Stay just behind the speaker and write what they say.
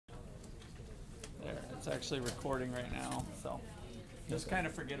It's actually recording right now, so just kind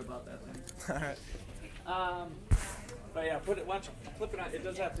of forget about that thing. All right. But yeah, put it. Why don't you flip it on? It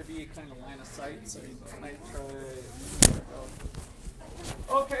does have to be kind of line of sight, so you might try.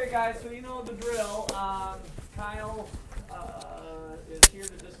 Okay, guys. So you know the drill. Kyle is here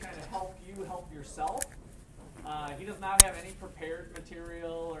to just kind of help you help yourself. He does not have any prepared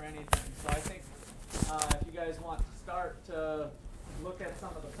material or anything. So I think if you guys want to start to look at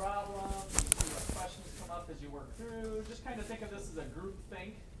some of the problems, see what questions come up as you work through, just kind of think of this as a group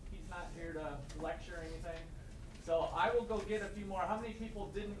think. He's not here to lecture anything. So I will go get a few more. How many people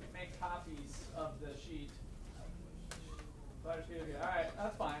didn't make copies of the sheet? Quite a few of you. All right,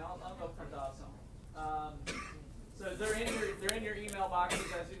 that's fine. I'll go print off some. So they're in your email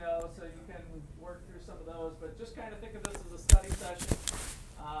boxes, as you know, so you can work through some of those. But just kind of think of this as a study session,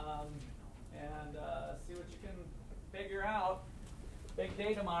 and see what you can figure out. Big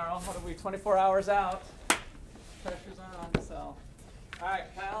day tomorrow. What are we? 24 hours out. Pressure's on. So, all right,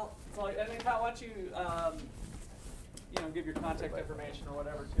 Kyle. So, and then Kyle, why don't you, give your contact information or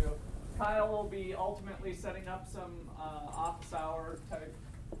whatever too. Kyle will be ultimately setting up some office hour type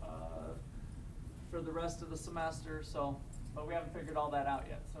for the rest of the semester. So, but we haven't figured all that out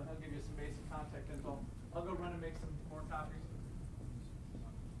yet. So he'll give you some basic contact info. I'll go run and make some more copies.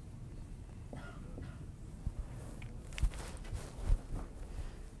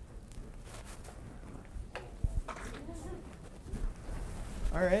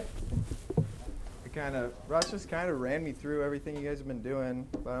 All right. Russ just kind of ran me through everything you guys have been doing,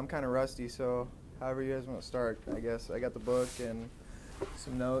 but I'm kind of rusty, so however you guys want to start, I guess. I got the book and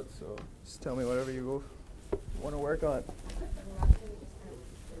some notes, so just tell me whatever you want to work on.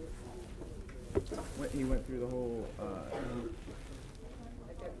 He went through the whole,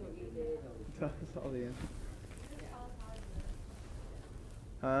 tell us all the answers.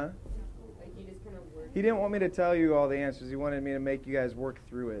 Huh? He didn't want me to tell you all the answers. He wanted me to make you guys work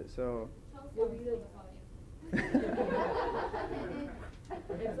through it, so. It's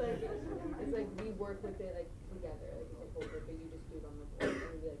like we work with it together, it's a whole group, but you just do it on the board, and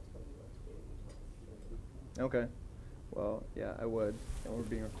we tell you what to do. Okay. Well, yeah, I would. And we're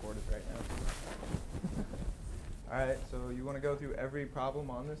being recorded right now. All right, so you want to go through every problem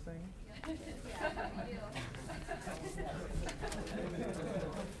on this thing? Yeah, we do.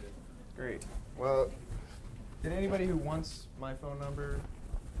 Great. Well, did anybody who wants my phone number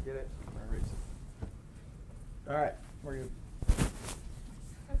get it? All right, we're good.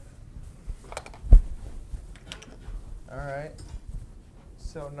 All right.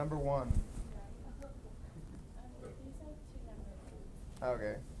 So number one.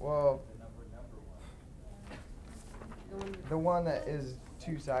 Okay. Well, the one that is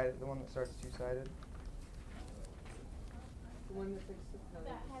two-sided, the one that starts two-sided. The one that has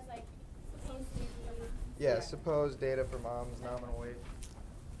supposed to be. Yeah, suppose data for mom's nominal wage.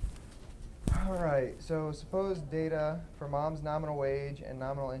 All right, so suppose data for mom's nominal wage and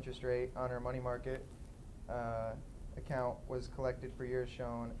nominal interest rate on her money market account was collected for years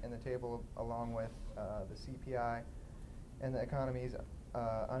shown in the table along with the CPI and the economy's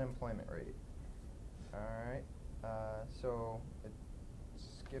unemployment rate. All right, so it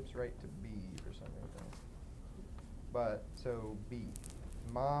skips right to B for some reason. But, so B.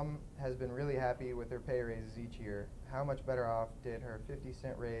 Mom has been really happy with her pay raises each year. How much better off did her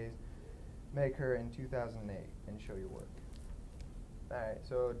 50-cent raise make her in 2008? And show your work. All right,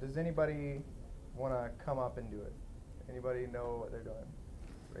 so does anybody want to come up and do it? Anybody know what they're doing?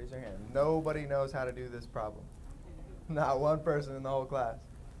 Raise your hand. Nobody knows how to do this problem. Not one person in the whole class.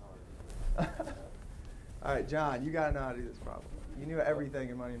 All right, John, you got to know how to do this problem. You knew everything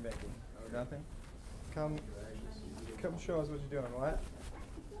in money and banking. Nothing? Come show us what you're doing. What?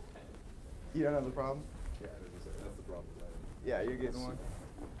 You don't know the problem? Yeah, that's the problem. Yeah, you're getting one.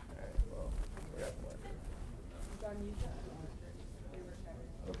 All right, well, we got one.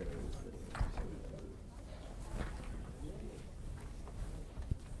 Okay.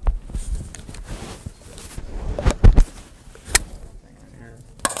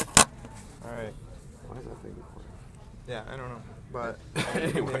 All right. Why is that thing recording? Yeah, I don't know, but I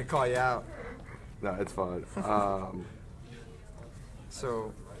didn't mean to call you out. No, it's fine.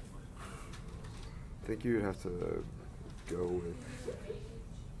 So, I think you would have to go with,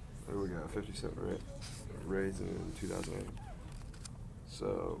 we got a 50-cent raise in 2008.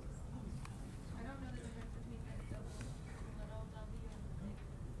 So, I don't know the difference between a little W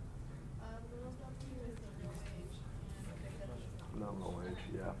and a little W is the real wage, and a big W is nominal wage,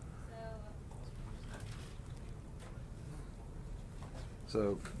 yeah.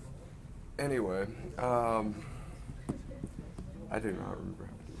 So, anyway, I do not remember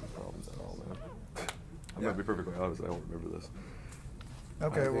how to do the problems at all, man. I'm gonna be perfectly honest. I don't remember this.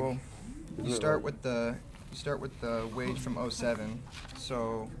 Okay, I think- well, Isn't you it start like- with the wage from 07,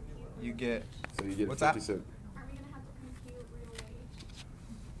 so you get. So you get What's 50 that? cent. Are we gonna have to compute real wage?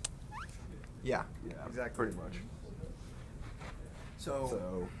 Yeah. Yeah, Exactly. pretty much.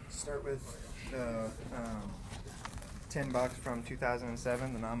 So start with the $10 from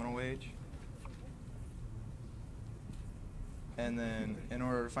 2007, the nominal wage. And then, in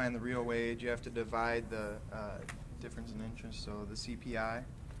order to find the real wage, you have to divide the difference in interest, so the CPI,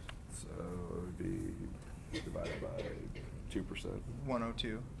 So it would be divided by 2%.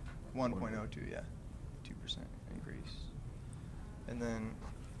 102, 1.02, yeah, 2% increase. And then,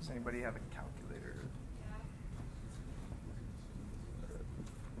 does anybody have a calculator?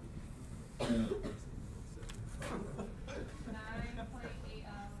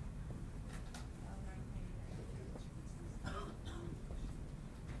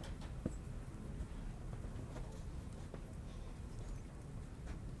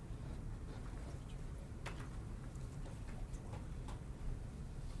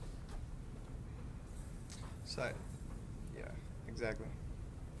 So, yeah, exactly.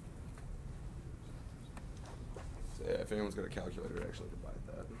 So yeah, if anyone's got a calculator, actually divide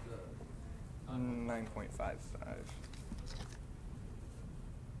that. 9.55.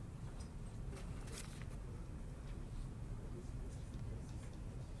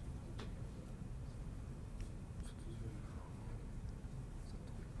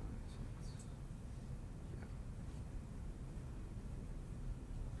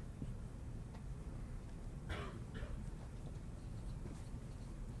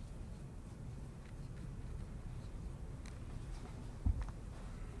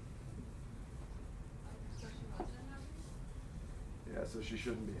 Yeah, so she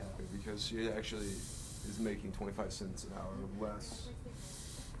shouldn't be happy because she actually is making 25 cents an hour less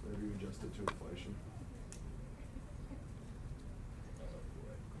whenever you adjust it to inflation.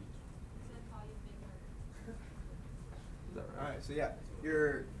 Is that right? Alright, so yeah,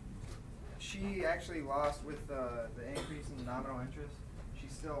 she actually lost with the increase in the nominal interest. She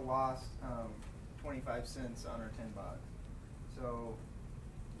still lost 25 cents on her $10. So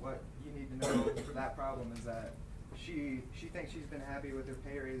what you need to know for that problem is that she thinks she's been happy with her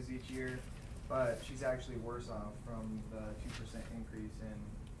pay raises each year, but she's actually worse off from the 2% increase in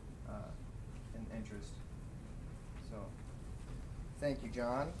interest. So, thank you,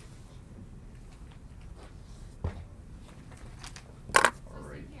 John.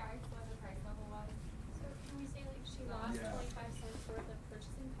 Alright. CPI is what the price level was. So can we say like she lost Yeah. 25 cents worth of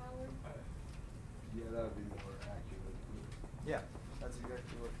purchasing power? Yeah, that would be more accurate. Yeah, that's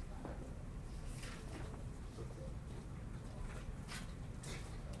exactly what.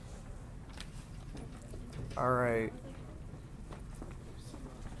 All right.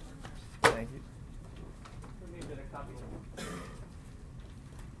 Thank you. We need a copy.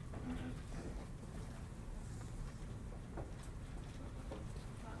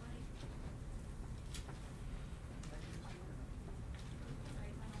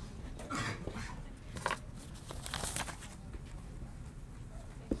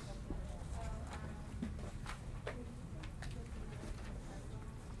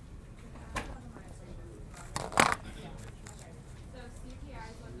 So CPI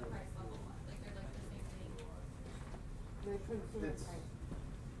is what the price level was. Like they're like the same thing. It's,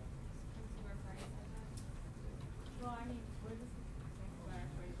 Consumer price, I guess. Well, I mean, what is the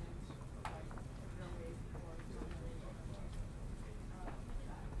equation of like real wage or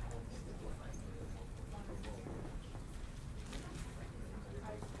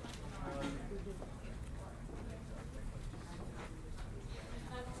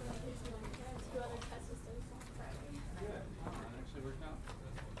Two other tests was on Friday. Actually worked out. I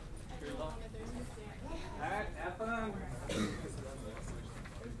Good don't luck. know if there's a stand. Alright, have fun. Can't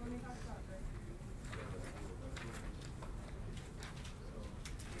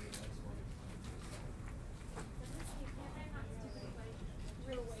I not do like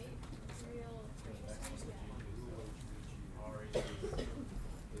real weight, real interest rate?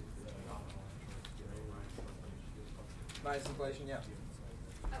 minus inflation, yeah.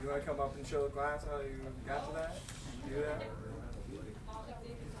 You want to come up and show the class how you got to that? Do that?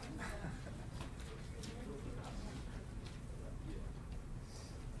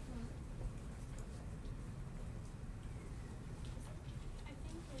 I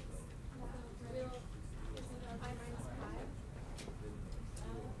think it's real, is it I minus 5?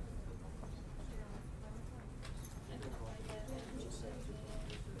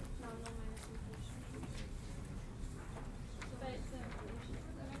 Nominal minus inflation. But the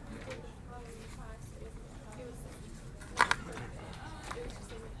class, it was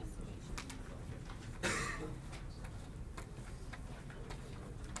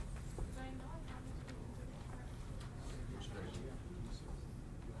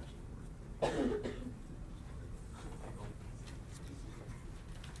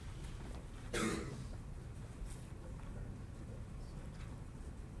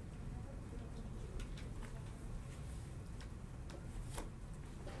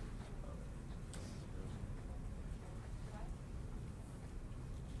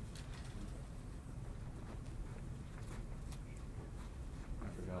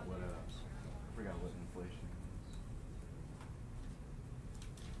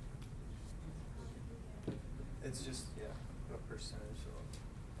It's just, yeah, a percentage, so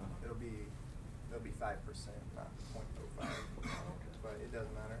it'll be 5%, not 0.05. But it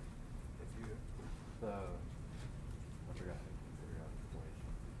doesn't matter if you. I forgot to figure out inflation.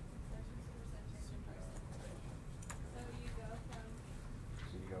 So you go from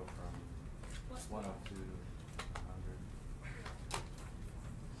So you go from 102 to 100.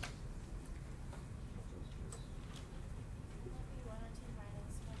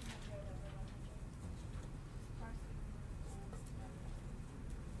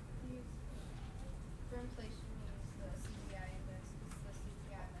 for inflation, we use the CPI index, because the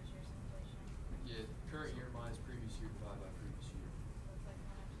CPI measures inflation. Yeah, current year minus previous year divided by previous year. So it's like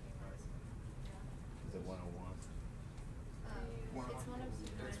 102 minus, yeah. Is it 101? It's 102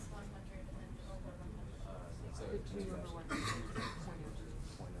 minus 100 and then over 100. So The two over one. Yeah. as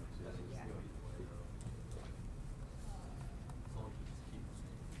long as you just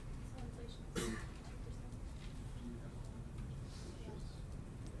keep. So inflation is 2%.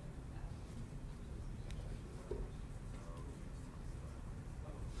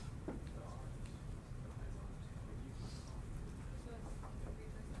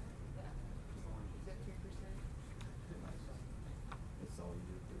 Is it 3%? That's all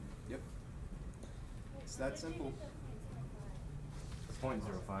you do. Yep. It's that simple. 0.05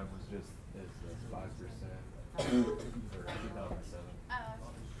 was just is 5% for 2007.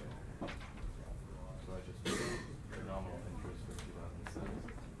 So I just the nominal interest for 2007.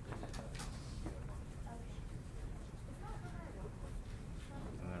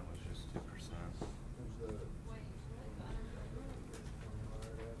 And that was just 2%.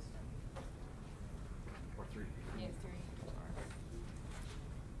 Or 3. Yeah, 3.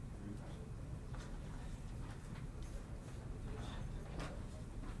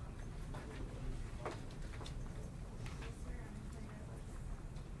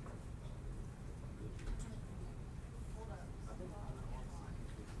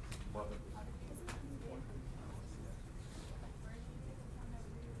 What?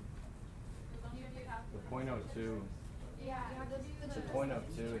 The .02. Yeah, The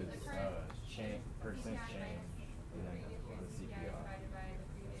 .02 is change percent change, and then the CPI.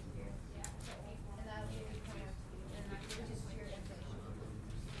 and that'll give you 0.02, and that's just pure inflation.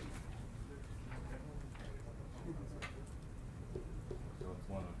 So it's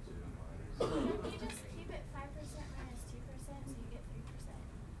 102 minus. Couldn't you just keep it 5% minus 2%, so you get 3%,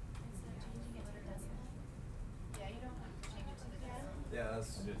 instead of changing it to the decimal? Yeah, you don't have to change it to the decimal. Yeah,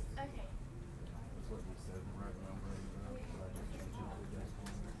 that's. I just Okay. that's what you said, the right number. So I just changed it to the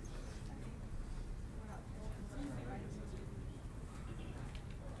decimal.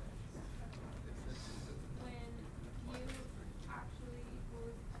 When you actually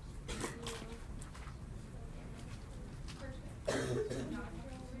would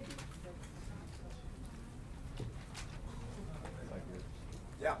Like it.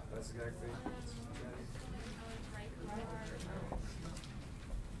 Yeah, that's exactly.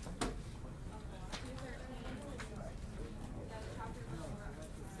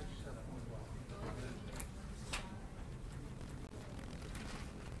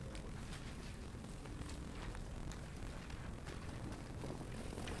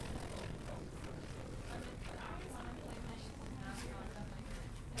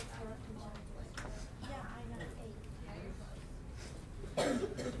 Yeah, I know, 8.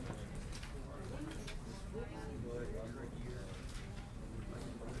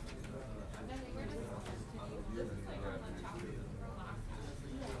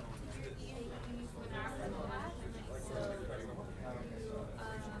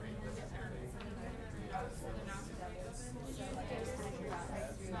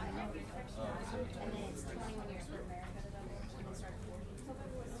 And then it's 21 years for America to double, and then start 40.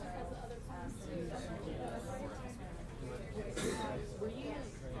 Were you?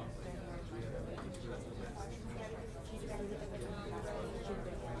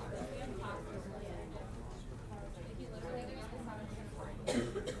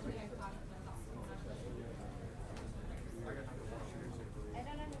 I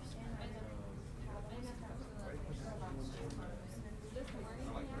don't understand why the problems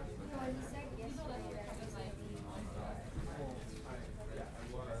Well, you said yesterday that it was like chapter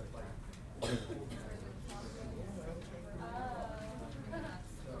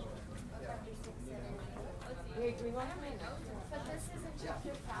 6, 7, 8. Wait, do we want to make notes? But this isn't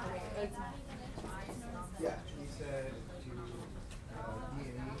chapter 5. It's not even in chapter 6. Yeah, he said to D&E.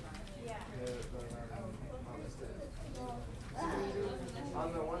 Yeah. On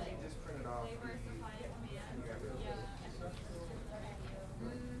the one he just printed off. You got rid of it.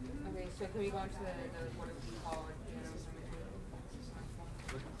 Okay, so can we go into the what it was called?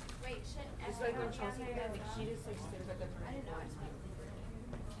 Wait, like should It's like when Chelsea did it, like she just like stares at the person last week.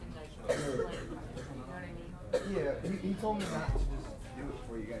 And like, you know what I mean? Yeah, he told me not to just do it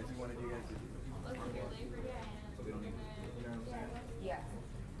for you guys. He wanted you guys to do it. Yeah.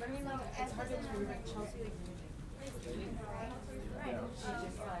 But I mean, like, it's hard to explain. Like, Chelsea, like, she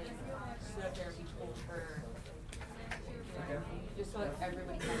just, like, stood up there and we told her, you know what I mean? Just so, like,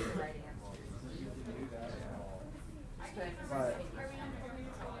 everybody has the right answer. But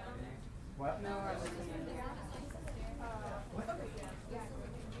what? No, I was just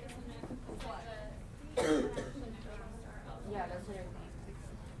yeah, that's what I think.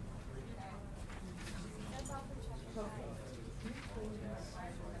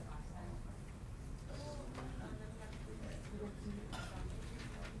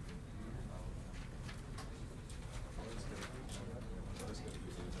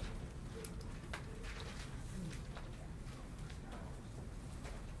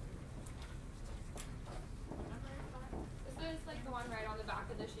 This is like the one right on the back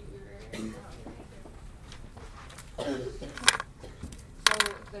of the sheet we were. So,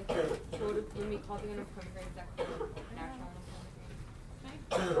 like, when we call the unemployment rate, is that called national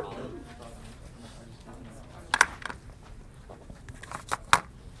unemployment rate?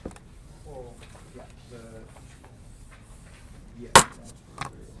 Well, yeah,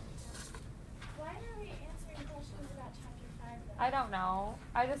 Why are we answering questions about chapter 5 then? I don't know.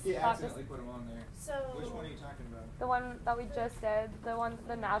 I just yeah, thought this, accidentally put them on there. So. Which one are you talking about? the one that we just did,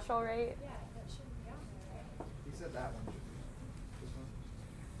 the natural rate. Yeah, that shouldn't be on there, right? He said that one should be. This one?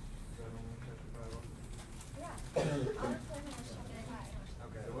 Is that one chapter 5 on? Yeah. Unemployment is chapter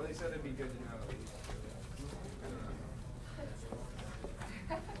 5. Okay, well, he said it'd be good to know at least. I don't know.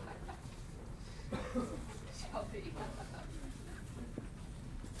 Shelby.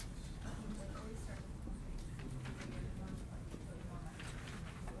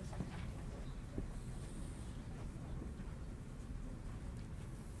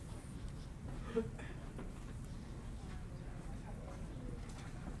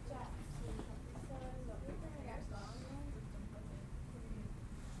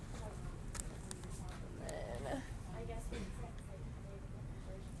 I guess we just have to say maybe different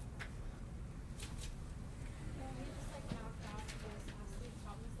version. Yeah, we just like knocked off this last week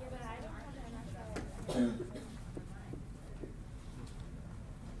problems. Yeah, but I don't have that much of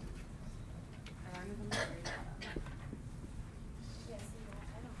Yes,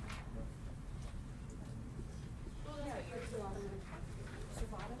 I don't have that. Well, Yeah, that's it's what a lot yours of is.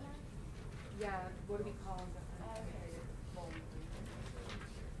 Savannah now? yeah, what do we call them?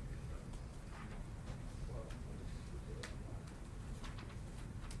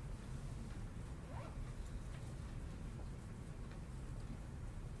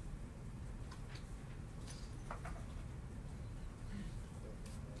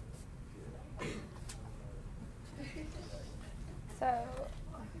 Okay. So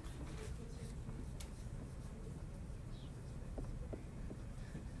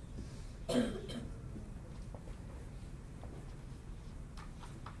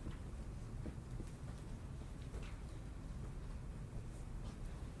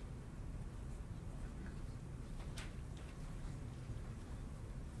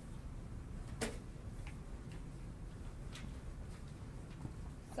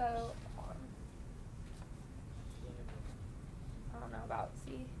So, I don't know about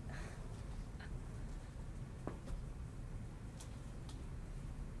C.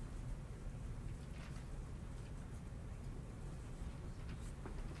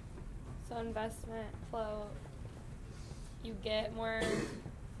 So investment flow, you get more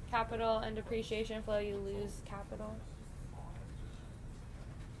capital, and depreciation flow, you lose capital.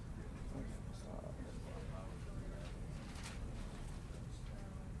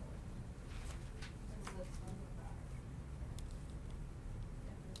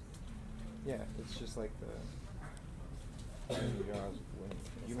 Yeah, it's just like the.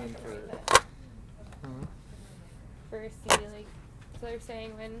 You mean for. For C, like, so they're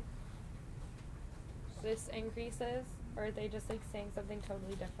saying when this increases, or are they just like saying something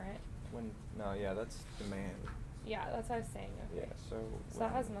totally different? When no, yeah, that's demand. Yeah, that's what I was saying. Okay. Yeah, so. So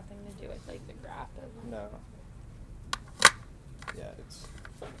that has nothing to do with like the graph. No. Yeah, it's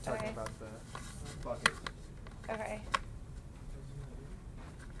talking Okay. about the bucket. Okay.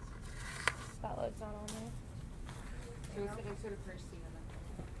 That loads not on there. So it's like sort of first C on that.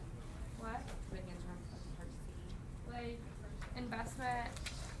 What? Like in terms of first C. Like investment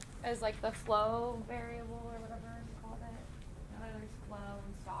is like the flow variable or whatever you called it. There's flow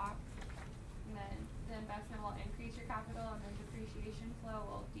and stock. And then the investment will increase your capital, and then depreciation flow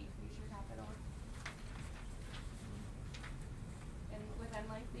will decrease your capital. And within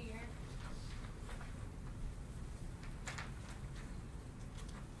like the year.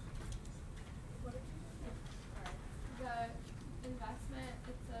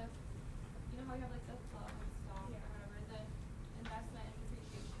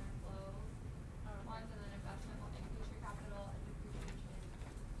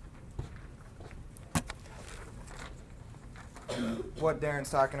 what Darren's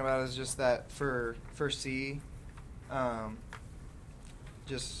talking about is just that for C,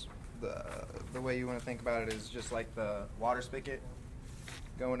 just the way you want to think about it is just like the water spigot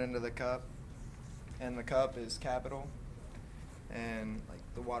going into the cup, and the cup is capital, and like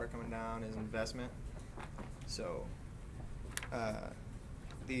the water coming down is investment. So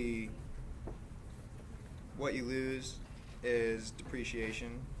what you lose is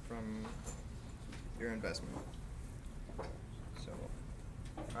depreciation from your investment. So,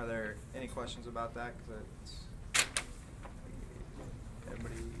 are there any questions about that? 'Cause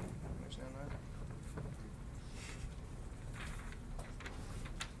everybody understand that?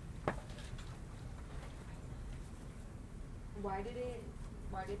 Why did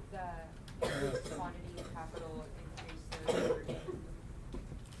the quantity of capital increase so much?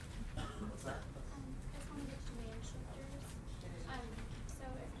 It's one of the demand shifters. So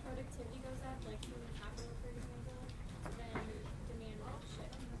if productivity goes up, like human capital, for example, then demand will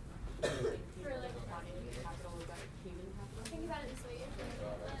shift. For like Quantity of capital, is that human capital? think about it this way. If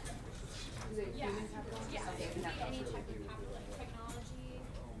Is it human capital? Yeah, Okay, it could be capital. any type of capital, like technology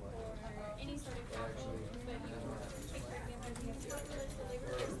or any sort of capital. But you take, for example, if you have the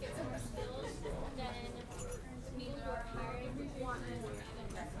labor force gets more skills, then people who are hiring want more of it.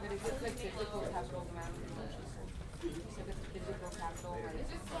 But is this like physical capital amount? So if it's physical capital, or is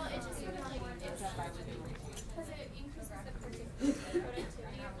it? Well, it just depends on like It's up by within. because it increases the productivity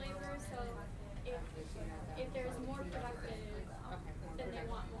of labor. So if there's more productive, then they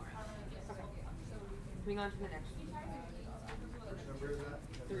want more of it. Moving on to the next one. Which number is that?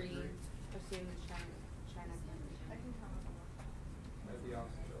 3. Assume China. That'd be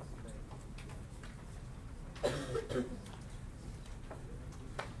awesome.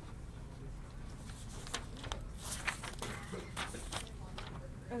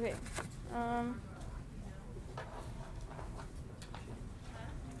 Okay.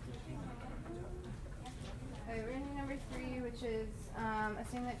 Okay, we're into number 3, which is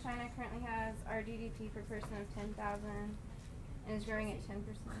assume that China currently has our GDP per person of 10,000 and is growing at 10%.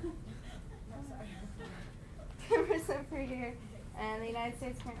 10% per year. And the United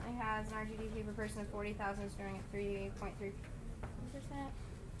States currently has an GDP per person of 40,000 is growing at 3.3%.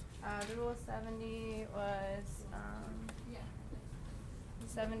 The rule of 70 was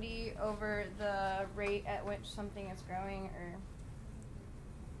 70 over the rate at which something is growing, or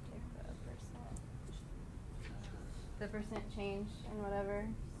take the percent change and whatever.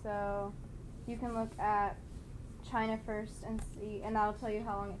 So you can look at China first and see, and that'll tell you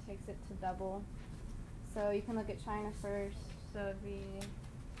how long it takes it to double. So you can look at China first. So it'd be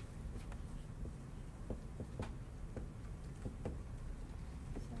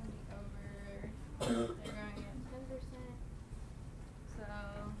 70 over. They're growing at 10%. So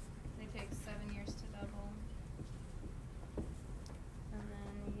they take 7 years to double. And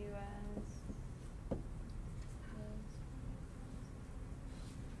then the US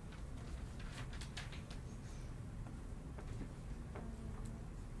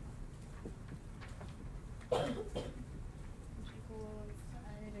which equals, I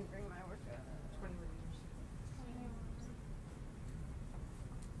didn't bring my work up. 21 years.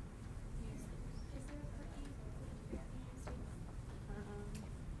 Is there a cookie with the United States?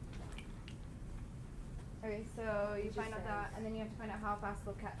 Okay, so you find out that, and then you have to find out how fast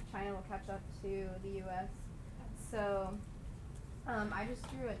China will catch up to the U.S. So, I just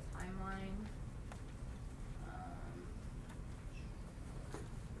drew a timeline.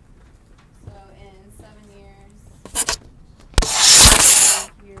 So in 7 years,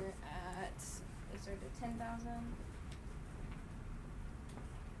 you're at, is there to 10,000?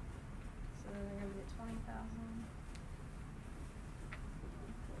 So then they're gonna be at 20,000.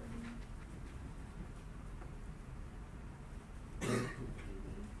 40.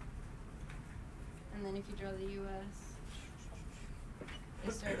 And then if you draw the U.S.,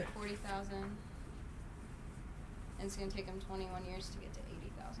 they start at 40,000, and it's going to take them 21 years to get to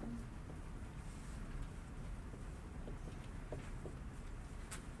 80,000.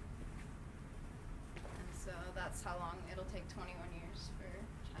 And so that's how long it'll take 21 years for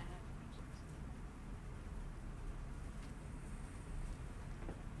China.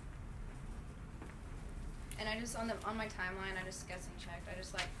 And I just on my timeline, I just guessed and checked. I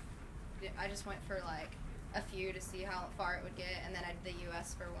just went for like a few to see how far it would get, and then I did the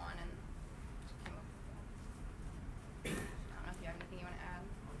U.S. for one, and came up with that. I don't know if you have anything you want to add.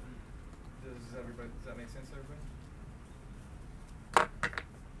 Does that make sense to everybody?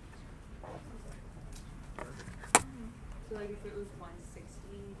 So like if it was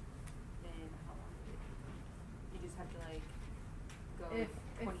 160, then how long would it take? You just have to like go If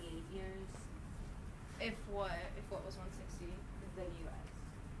 28 years. If what was 160? than US.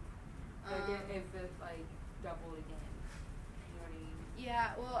 Like if it like doubled again. You know what I mean?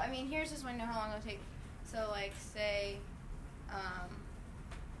 Yeah, well, I mean, here's just want to know how long it'll take. So, like, say,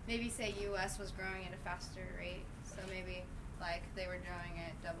 maybe say U.S. was growing at a faster rate. So maybe, like, they were growing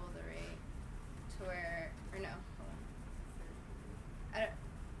at double the rate to where, or no, hold on. I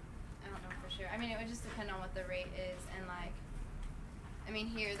don't know for sure. I mean, it would just depend on what the rate is and, like, I mean,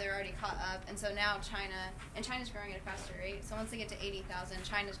 here they're already caught up, and so now China's growing at a faster rate. So once they get to 80,000,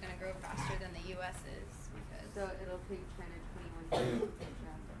 China's going to grow faster than the U.S. is because. So it'll take China 21 years to catch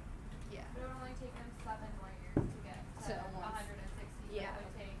up. Yeah. But it would only take them 7 more years to get to So once- 160. yeah. It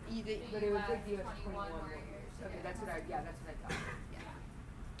would take But it would take the US 21 21 more more years. years. to Okay, get that's what I thought. Yeah.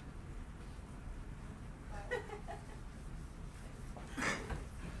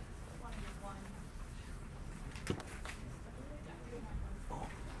 One is one.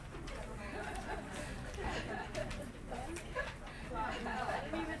 I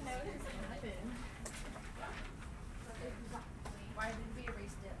didn't even notice it happened. Why did we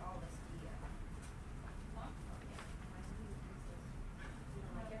erase it all this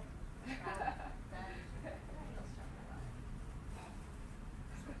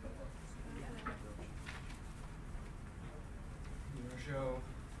You want to show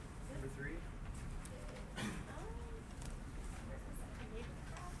number 3?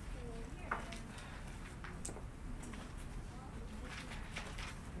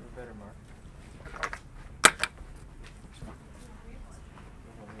 You're better, Mark.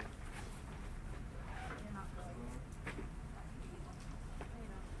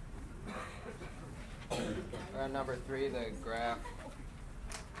 Number 3, the graph.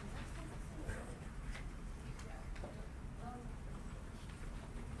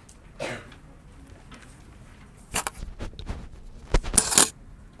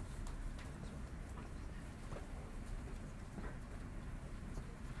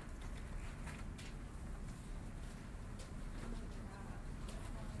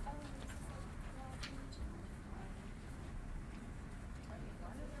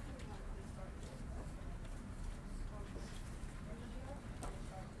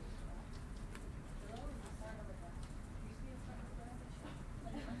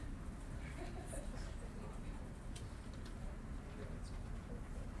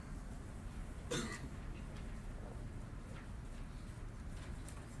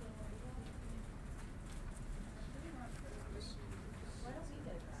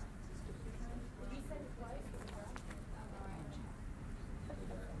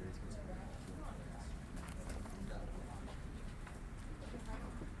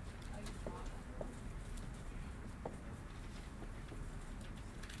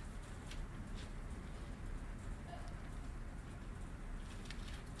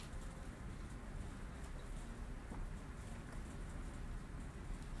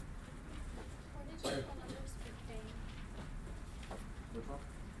 Where did you get the numbers for K? Which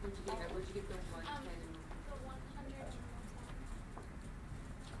one? Where'd you get the 110? The 100 and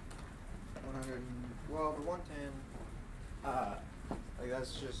 110. 100. Well, the 110. Like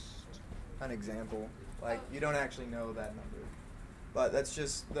that's just an example. Like you don't actually know that number, but that's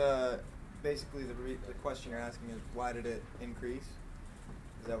just basically the question you're asking is why did it increase?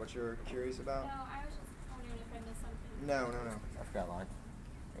 Is that what you're curious about? No, I was just wondering if I missed something. No. I forgot line.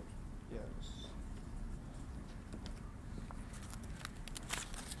 Yes.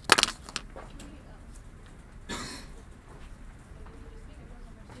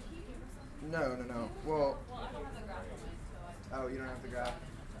 No. Well, I don't have the graph on mine, so oh, you don't have the graph.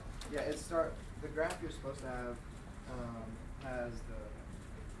 Yeah, the graph you're supposed to have has the.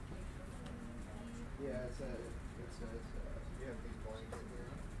 Yeah, it says you have these points right here.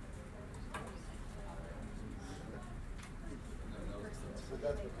 So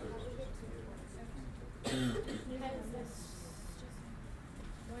that's what they're supposed to do.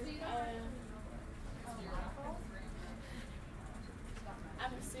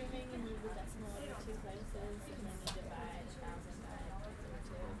 I'm assuming you move the decimal order 2 places and then you divide 1,000 by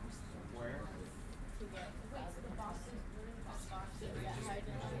 2. Where? To get 1,000 in Boston. Is that how you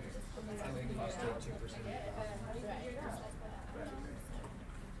do it? I think you just take 2%.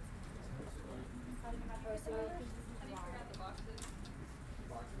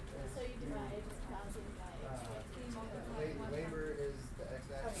 So you divide 1,000 by Labor is the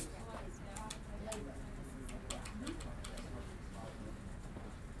x-axis.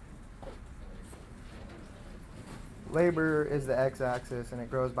 Labor is the x-axis, and it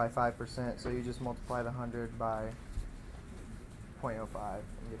grows by 5%. So you just multiply the 100 by 0.05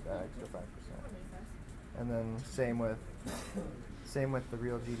 and get that extra 5%. And then same with the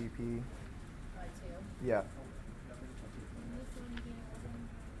real GDP. Yeah.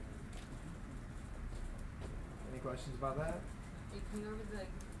 questions about that? Can you go over the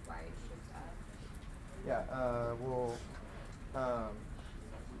why it shifts up? Yeah,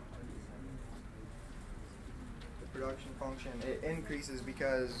 the production function, it increases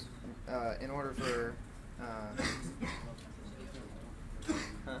because in order for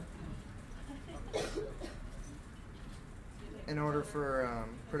in order for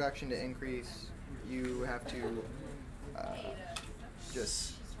production to increase, you have to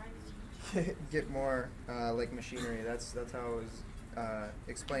just get more like machinery. That's how it was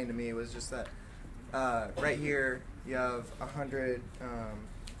explained to me. It was just that right here you have 100.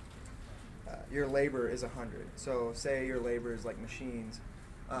 Your labor is 100. So say your labor is like machines,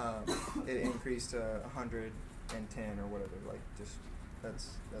 it increased to 110 or whatever. Like just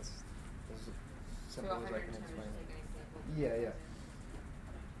that's as simple as I can explain it. Yeah, yeah.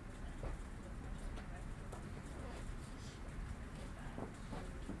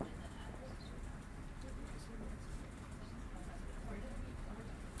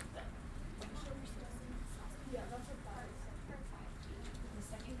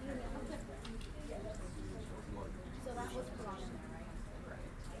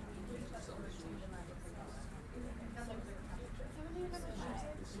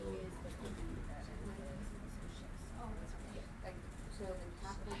 So the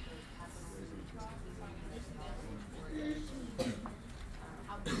capital goes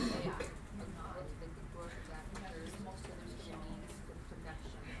how big what's the growth of that? There's most of there's gonna need the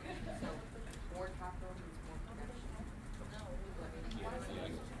production. So more capital means more production.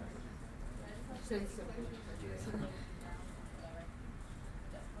 So it's simple.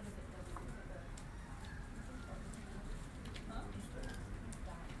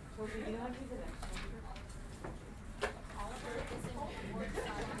 So if we do like to the next one.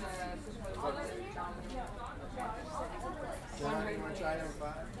 You want to try number 5?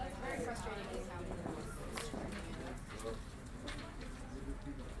 Very frustrating to sound like this.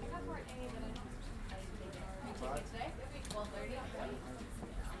 I have more A, but I don't. Today? 12:30?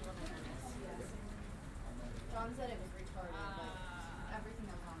 John said it was retarded, but everything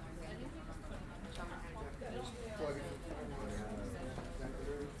that was on there, I didn't remember. Plug it in.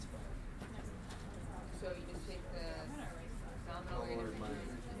 So you just take the nominal rate of return.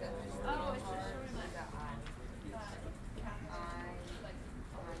 Is that just Oh, it's just R? showing Is like that I? I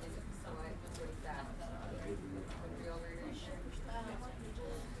minus what is that? The real rate of return. Inflation.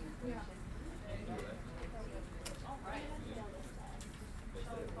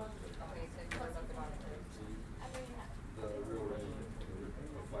 Okay, so what about the bottom? The real rate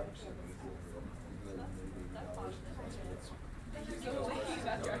of 5%.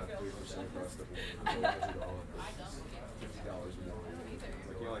 Across the board. $50 more.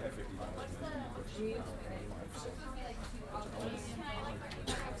 Like you only have $50 more.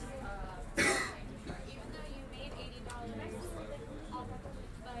 Even though you made $80,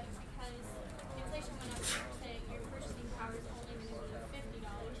 but because inflation went up, saying your purchasing power is only going to be $50.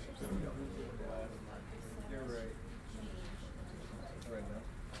 You're right. Right now.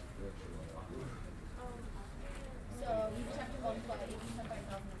 So you just have to multiply 18 by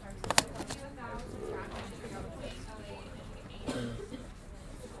 1,000 times. So it's $1,000 times 80. Is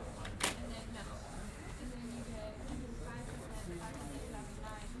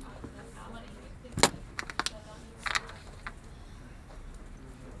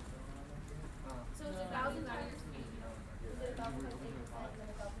it 1,000 times 8% and then 1,000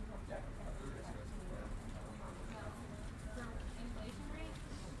 times 10%? For inflation rate?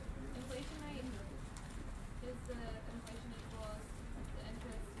 Inflation rate is the inflation equals the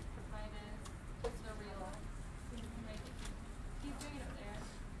interest minus the real rate. Keep doing it up there.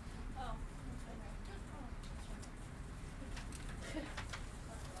 Oh.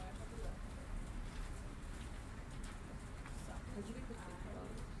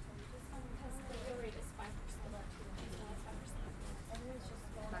 Because the real rate is 5%. So that's 5%. Everyone's just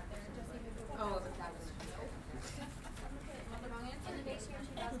going up there. Just even go Oh, up. but that was. On the wrong end. In the base year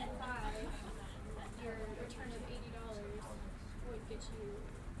 2005, your return of $80 would get you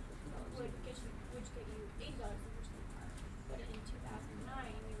 $80 in purchasing power. But in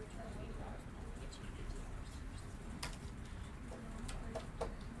 2009, your return of $80 would only get you $50.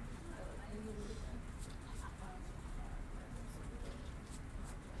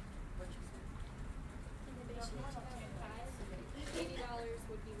 In the base year 2005, $80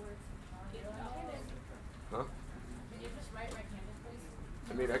 would be worth $50. Huh? Can you just write right-handed, please?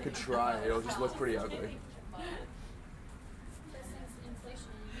 I mean, I could try. It'll just look pretty ugly. But since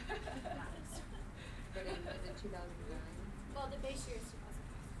inflation, But is it 2009? well, the base year is 2005.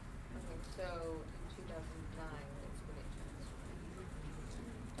 Okay, so in 2009, it's when it turns.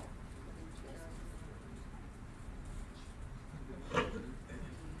 In 2000.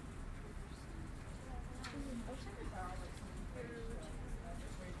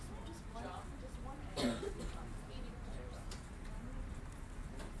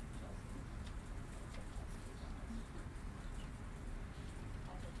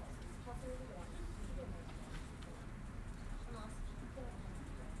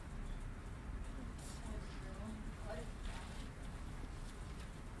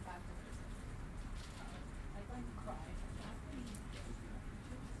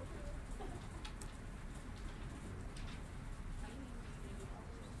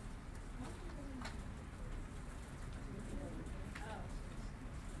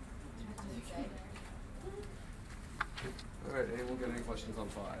 Alright, anyone got any questions on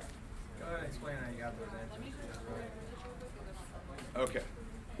 5? Go ahead and explain how you got those answers. Okay.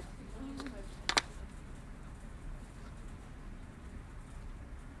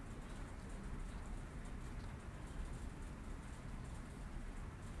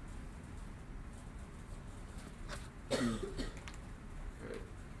 Alright.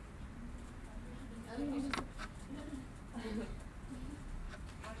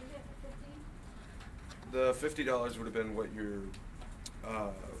 The $50 would have been what your,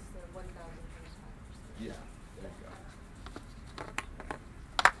 yeah, there you go.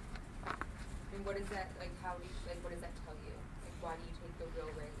 And what is that, like, how do you, like, what does that tell you? Like, why do you take the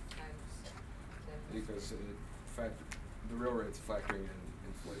real rate times the... Because the real rate's factoring in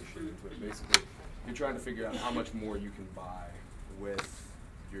inflation into it. Basically, you're trying to figure out how much more you can buy with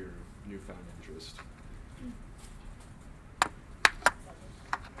your newfound interest.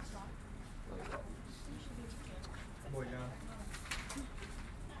 Boy, John.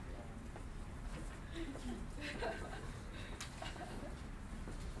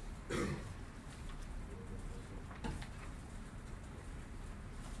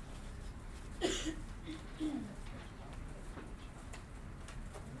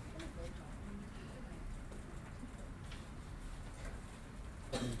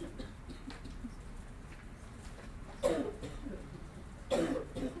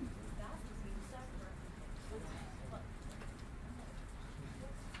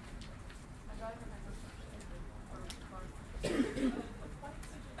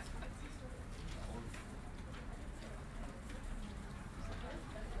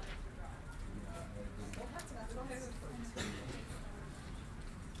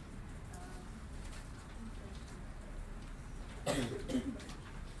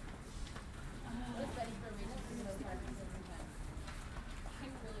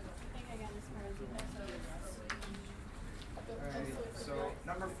 Alright, so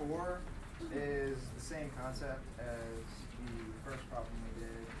number 4 is the same concept as the first problem we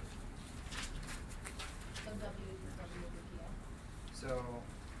did. So,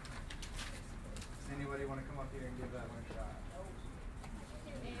 does anybody want to come up here and give that one a shot?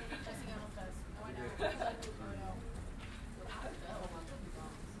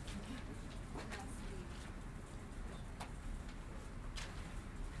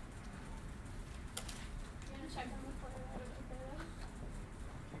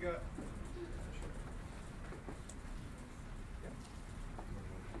 You got.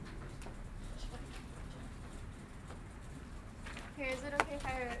 Here, is it okay if I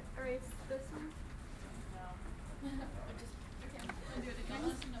erase this one?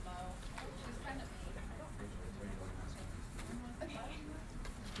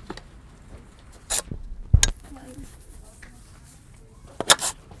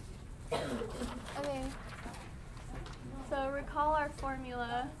 Okay. So recall our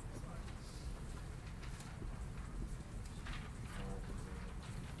formula.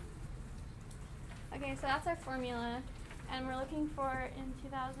 Okay, so that's our formula, and we're looking for in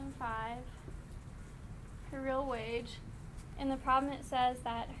 2005 her real wage. In the problem, it says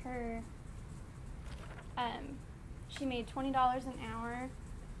that her she made $20 an hour,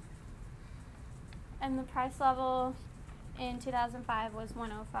 and the price level in 2005 was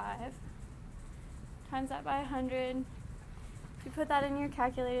 105. Times that by 100. If you put that in your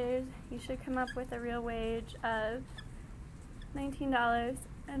calculators, you should come up with a real wage of $19.05.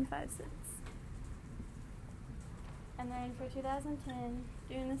 And then for 2010,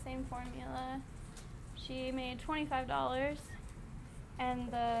 doing the same formula, she made $25,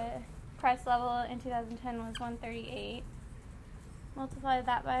 and the price level in 2010 was 138. Multiply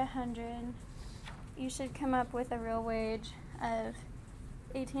that by 100, you should come up with a real wage of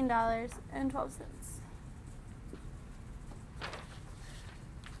 $18.12.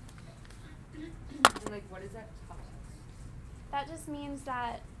 Like, what does that tell us? That just means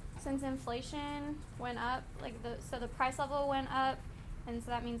that since inflation went up, so the price level went up, and so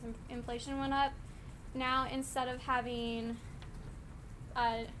that means inflation went up. Now, instead of having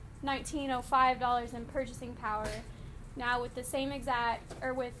 $19.05 in purchasing power, now with the same exact,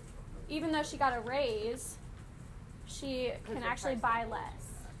 or with, even though she got a raise, she can actually buy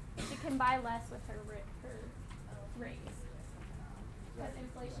less. She can buy less with her raise, because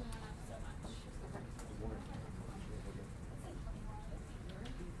inflation went up so much.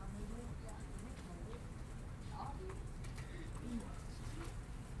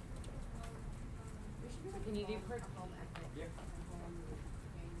 Can you do her home ethic? Yeah.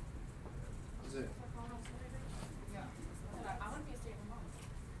 Is it? I want to be a stay-at-home mom.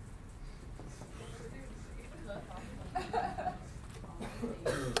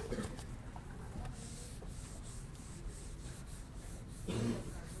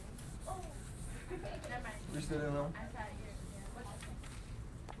 interested in them?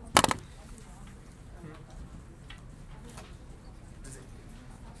 Does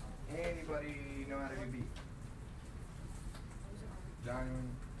anybody know how to do beat? John, you want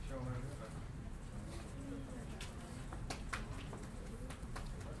to show them how to do it?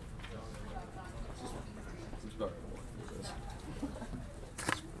 Who's better than one?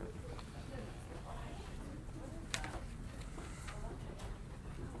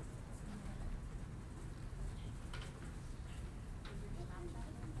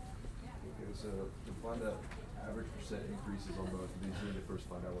 Okay, so to find out average percent increases on both of these, you need to first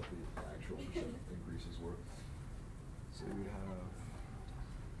find out what the actual percent increases were. So you would have,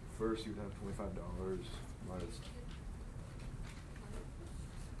 first you would have $25 minus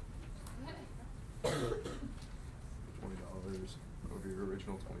 $20 over your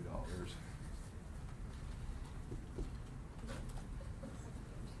original $20.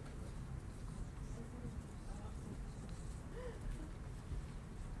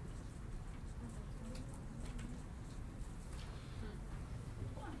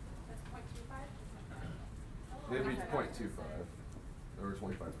 It'd be 0.25 or 25%.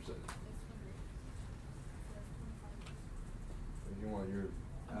 If you want your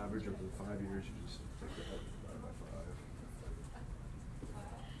average over the 5 years, you just take that divided by 5.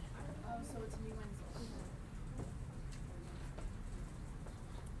 Oh, so it's new ones.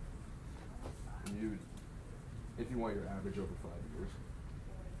 And you, if you want your average over 5 years.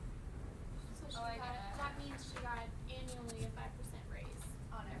 So she got, that means she got annually a 5% raise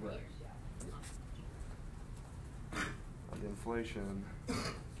on every Right. year. The inflation.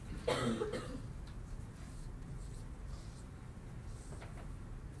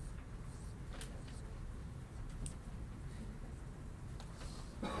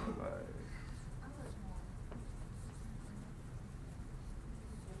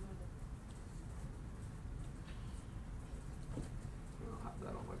 I'll have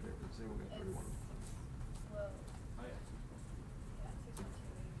that on my paper. Does anyone got 31?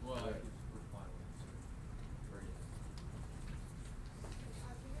 Well, Right. we're fine with it, so. Very good.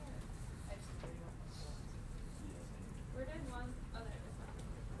 We're doing one. Oh, there it is.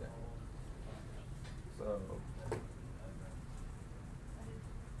 Yeah. So,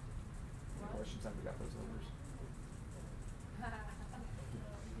 any questions? Have we got those numbers?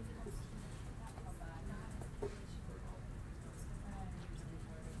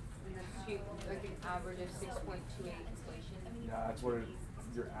 Like an average of 6.28 inflation. Yeah, that's what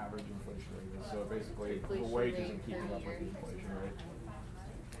your average inflation rate is. So basically, the Inflation wage rate isn't keeping per up with the year. inflation rate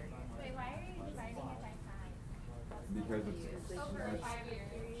Wait, why are you dividing it by 5? because it's Over a that's- 5-year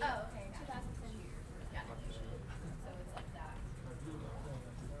period. Oh, okay. 2010. Got it. So it's like that.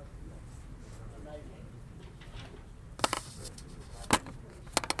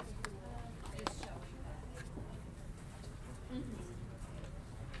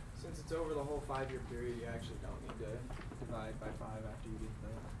 Since it's over the whole 5-year period, you actually don't need to divide by 5 after you get the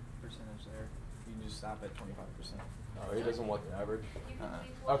percentage there. You can just stop at 25%. Oh, he doesn't want the average. You can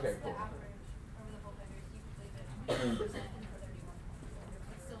leave Okay, the cool. average over the whole 5 years. You could leave it 20% and 31.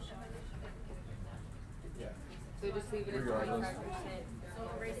 It's still showing that she didn't get it done. Yeah. So just leave it at Regardless. 25%.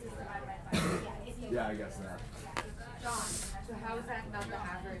 So erase this divide by 5. Yeah, if you Yeah, I guess that. John, so how is that not the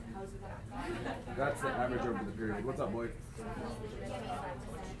average? How is it that? That's the average over the period. What's up, Blake? What's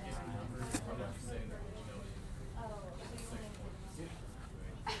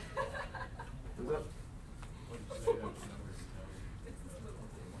up?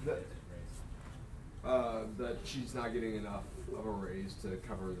 That she's not getting enough of a raise to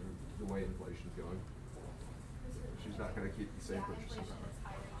cover the way inflation's going. She's not going to keep the same purchasing Inflation power. is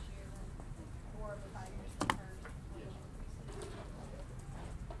higher this year than 4 of the 5 years that her wage increase.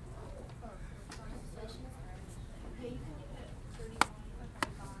 Inflation is higher. Yeah, you can get it 31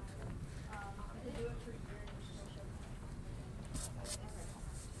 on, you can do it for a year and still show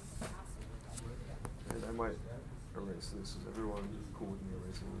And I might erase this. Is everyone cool with me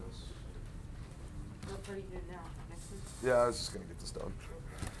erasing this? What part are you doing now? Next week? Yeah, I was just going to get this done.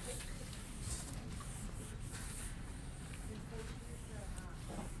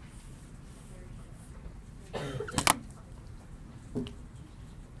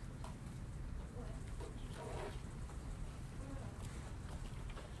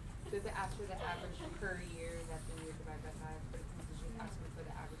 Does it ask for the average per year that then you divide by 5, but it's just asking for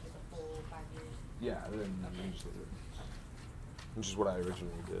the average of the whole 5 years? Yeah, then you just leave it. Which is what I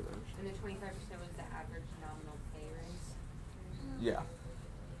originally did, actually. And the 25% was the average nominal pay raise? Yeah.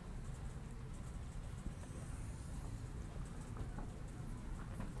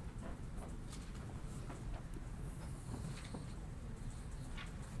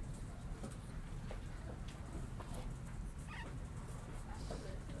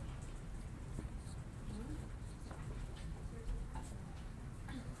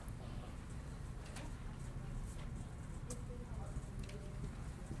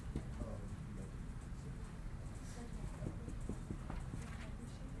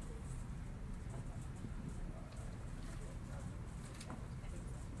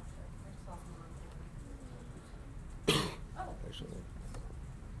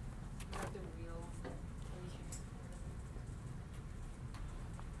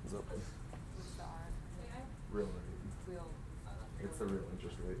 What's up? What's the R? Real rate. Real. It's the real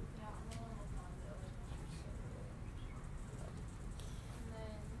interest rate.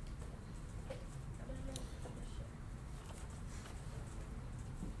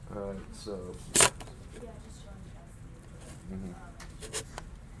 So. Mhm.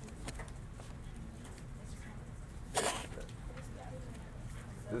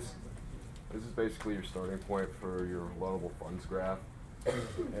 This is basically your starting point for your loanable funds graph,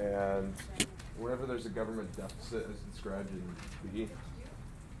 and whenever there's a government deficit as described in B,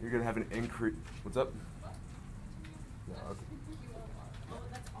 you're gonna have an increase. What's up? No, okay.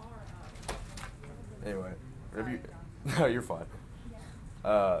 Anyway, whenever you, no, you're fine.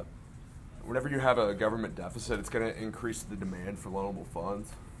 Whenever you have a government deficit, it's going to increase the demand for loanable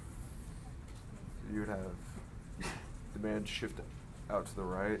funds. You would have demand shift out to the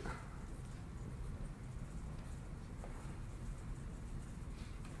right.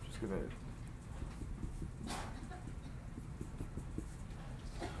 Just going to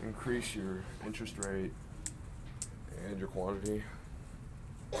increase your interest rate and your quantity.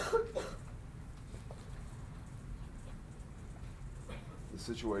 The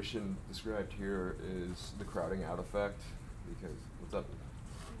situation described here is the crowding out effect, because, what's up?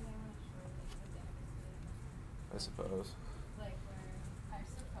 I suppose. Like where I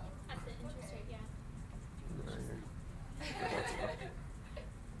suppose at the interest rate, yeah. Right here.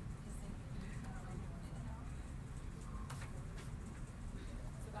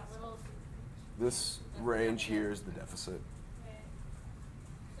 So that little This range here is the deficit.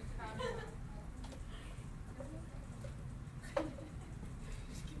 the crowd.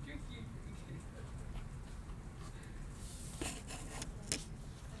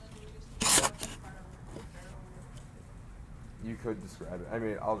 You could describe it. I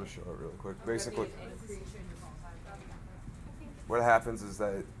mean, I'll just show it real quick. Basically, what happens is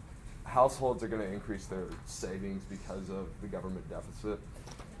that households are going to increase their savings because of the government deficit.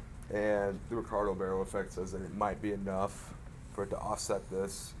 And the Ricardo-Barrow effect says that it might be enough for it to offset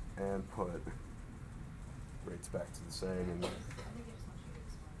this and put rates back to the same. And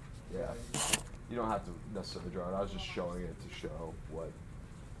yeah, you don't have to necessarily draw it. I was just showing it to show what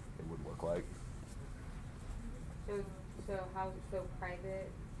it would look like. So private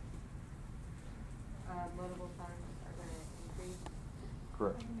loanable funds are going to increase,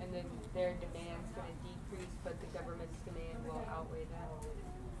 Correct. and then their demand's going to decrease, but the government's demand will outweigh that.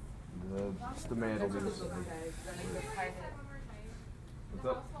 The demand will be the same. Running the private. What's The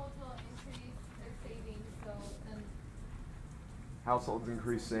up? households will increase their savings, so then Households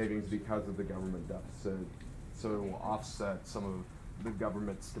increase savings because of the government deficit, so it will offset some of the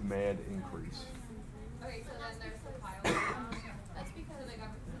government's demand increase. okay, so then their supply will go down. That's because of the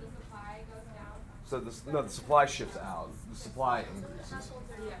government, so the supply goes down. So the supply shifts out. The supply increases. Households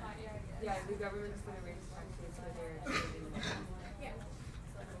are supply, Yeah, the government's going to raise taxes for their savings. Yeah.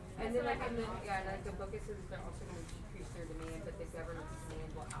 And then like the book it says they're also going to decrease their demand, but the government's demand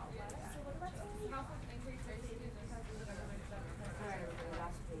will outweigh that. Households increase their savings because of the government deficit. Alright, over the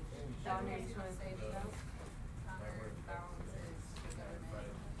last page. Down there, you just want to say that?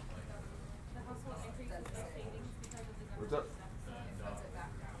 The household increases their savings because of the government. What's up?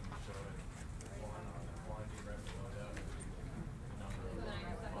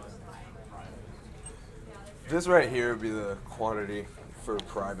 This right here would be the quantity for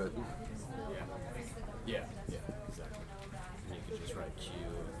private. Yeah, exactly. And you could just write Q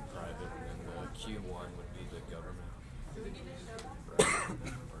private, and then the Q1 would be the government.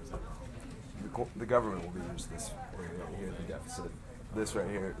 Or is that wrong? The government will be just this right here, the deficit. This right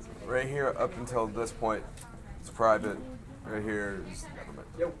here. Right here up until this point, it's private. Right here is the government.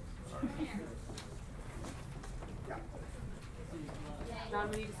 Yep. John,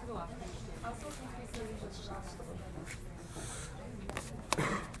 we need to go off.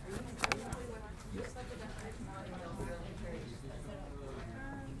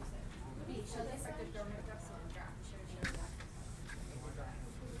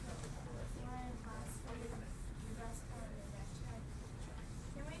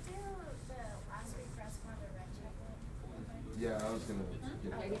 Can we do the last week press one to red check it? Yeah, I was gonna.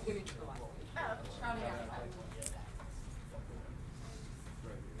 Yeah, he's going to go off.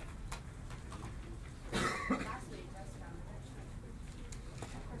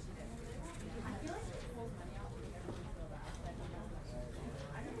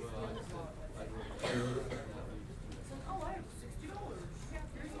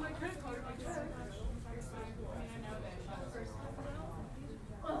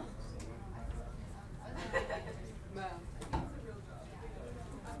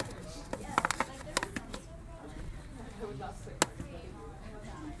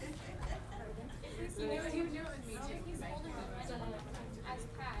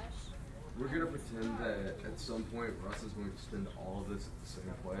 gonna pretend that at some point Russ is going to spend all of this at the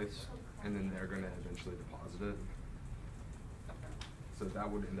same place, and then they're gonna eventually deposit it. So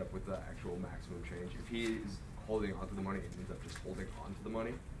that would end up with the actual maximum change. If he is holding onto the money and ends up just holding onto the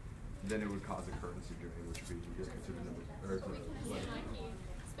money, then it would cause a currency drain, which would be considered number or So we can see like he's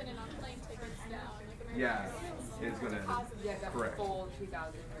spending on plane tickets now. Like American yeah, Airlines. it's gonna Yeah, the correct. full 2,000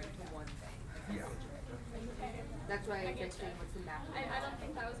 right to one thing. Yeah. Okay. That's why I I get mentioned you. what's the map. I don't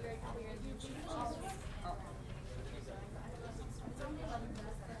think that was very clear in the sheet. Oh.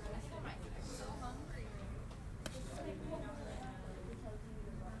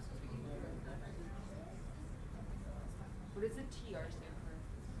 What does the TR stand for?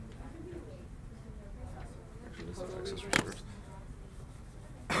 Actually, this is excess reserves.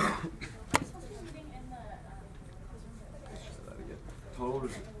 Let's try that again. Total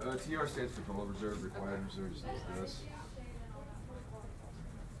TR stands for total reserve. Required reserves is this.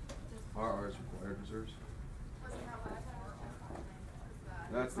 RR is required reserves.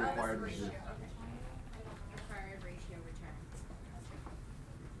 That's the required reserve. Required ratio return.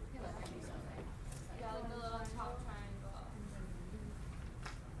 Yeah, like the little top triangle.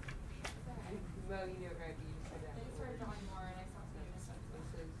 Well, you know, right? You said that. They started drawing more and I stopped seeing this.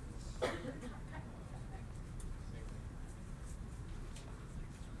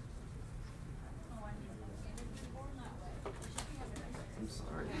 I'm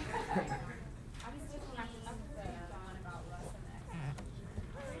sorry.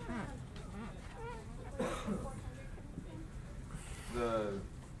 The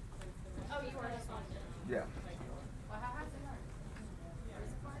Oh, you are just on. yeah.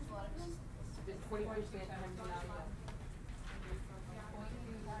 It's 20% times 9.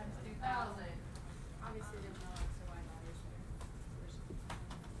 Obviously didn't know it, so why not?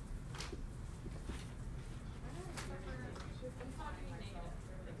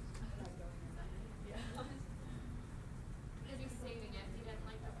 Because he's saving it, he didn't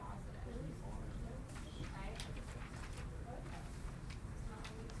like deposit it. Right?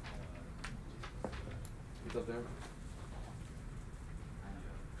 What's up there?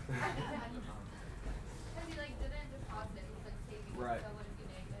 Because he like didn't deposit it, he's like saving Right. it, so would it be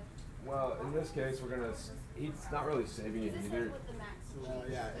negative? Well, in this case, we're gonna. He's not really saving it either. Well,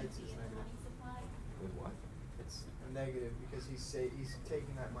 yeah, it's negative. With what? It's negative because he's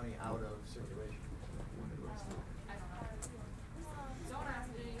taking that money out of circulation. Don't ask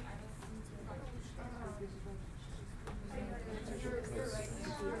me.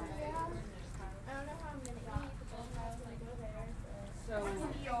 So,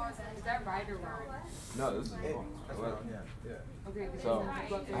 is that right or wrong? No, this is wrong. Yeah. Okay, this So, is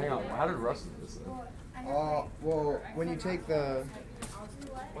what hang on. How did Russ do this then? Well, when you take the,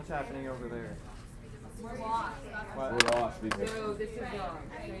 what's happening over there? We're lost. What? We're lost because. So, this is wrong.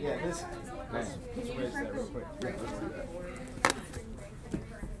 Okay? Yeah, this. Man, Can you just that real quick. yeah, let's do that.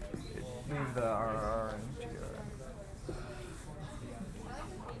 Leave the RR and GR.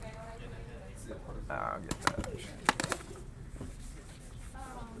 I'll get that.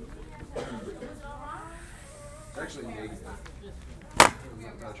 It's actually negative.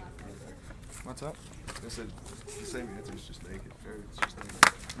 What's up? I said the same answer is just negative. Or it's just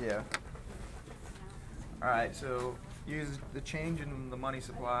negative. Yeah. Alright, so use the change in the money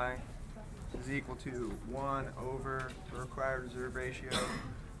supply is equal to 1 over the required reserve ratio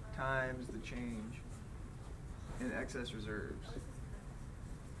times the change in excess reserves.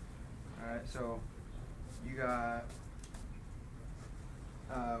 Alright, so you got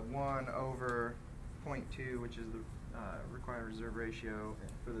 1 over 0.2, which is the required reserve ratio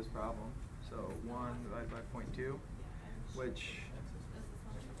for this problem. So 1 divided by 0.2, which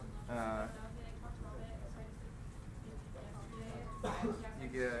you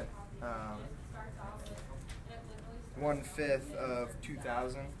get 1/5 of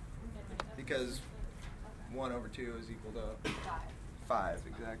 2,000 because 1 over 2 is equal to 5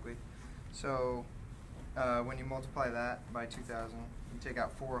 exactly. So when you multiply that by 2,000, you take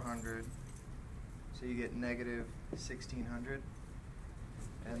out 400, so you get negative 1,600,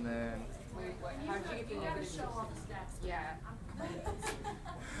 and then Wait, what? How did you get the negative? Yeah. yeah.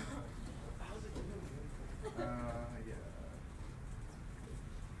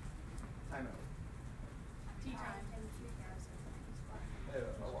 Time out. Tea time. A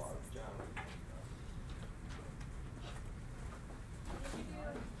lot of John.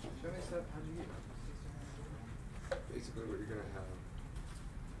 Show me stuff. How'd you get? Basically, what you're gonna have,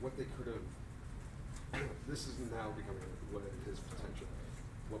 what they could have. This is now becoming what his potential.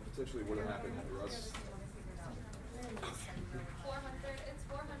 What potentially would have happened had Russ. 400, it's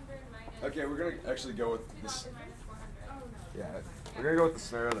 400 minus. Okay, we're gonna actually go with this. 2,000 minus 400. Yeah. we're gonna go with the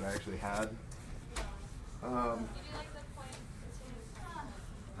scenario that I actually had. I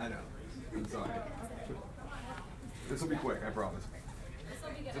know. I'm sorry. This will be quick, I promise.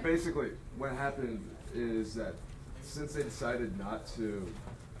 So basically, what happened is that since they decided not to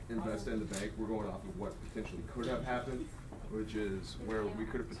invest in the bank, we're going off of what potentially could have happened, which is where we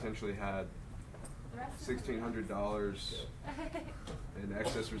could have potentially had $1,600 in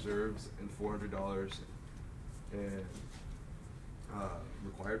excess reserves and $400 in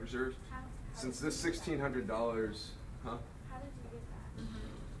required reserves. Since this $1,600, huh? How did you get that?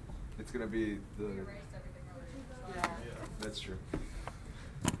 It's gonna be the. Yeah. That's true. You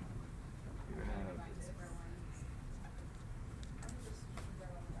have.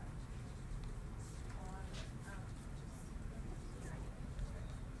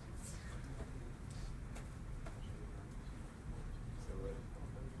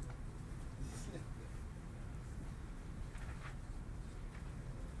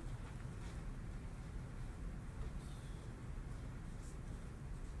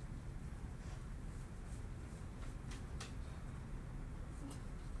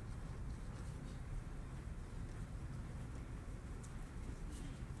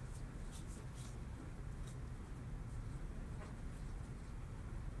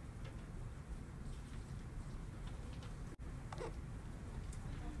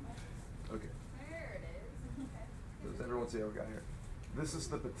 Okay. There it is. Does everyone see what we got here? This is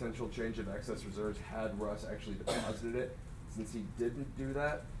the potential change in excess reserves had Russ actually deposited it. Since he didn't do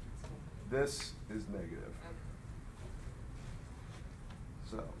that, this is negative.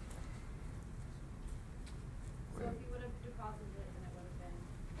 So. So wait, if you would have deposited it, then it would have been.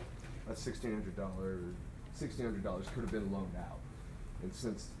 that's $1,600. $1,600 could have been loaned out, and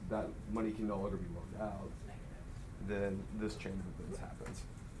since that money can no longer be loaned out, then this change of events happens.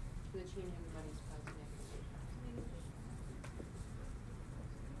 The change in the money is probably negative.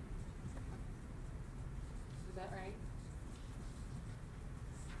 Is that right?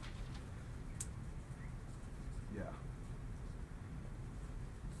 Yeah.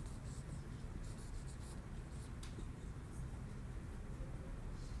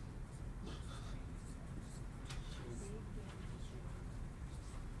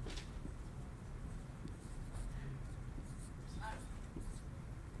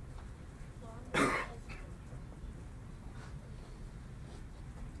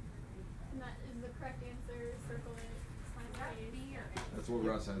 And that is the correct answer, circle it, sign the page. That's what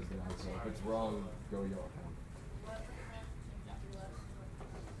Russ has down, so if it's wrong, go yell at him.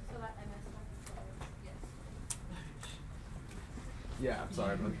 So that I messed up. Yes. Yeah, I'm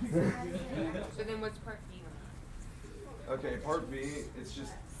sorry, bud. So then what's part B on that? Okay, part B, it's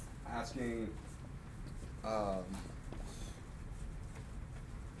just asking,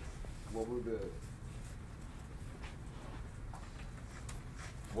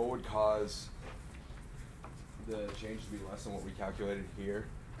 what would cause the change to be less than what we calculated here?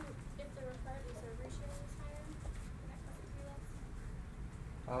 If the required reserve ratio is higher, that causes you less.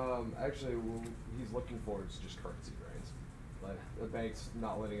 Actually, what he's looking for is just currency drains. Like, the bank's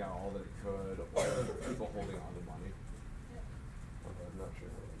not letting out all that it could, or people holding on to money. Okay, I'm not sure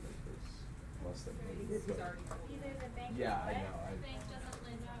what would make this less than This is but- already full. Either the bank Yeah, I is know, wet, the bank doesn't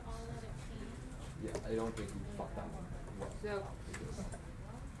lend out all that it can. Yeah, I don't think we fucked that one well. So,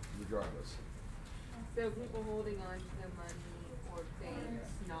 Regardless. so people holding on to the money or banks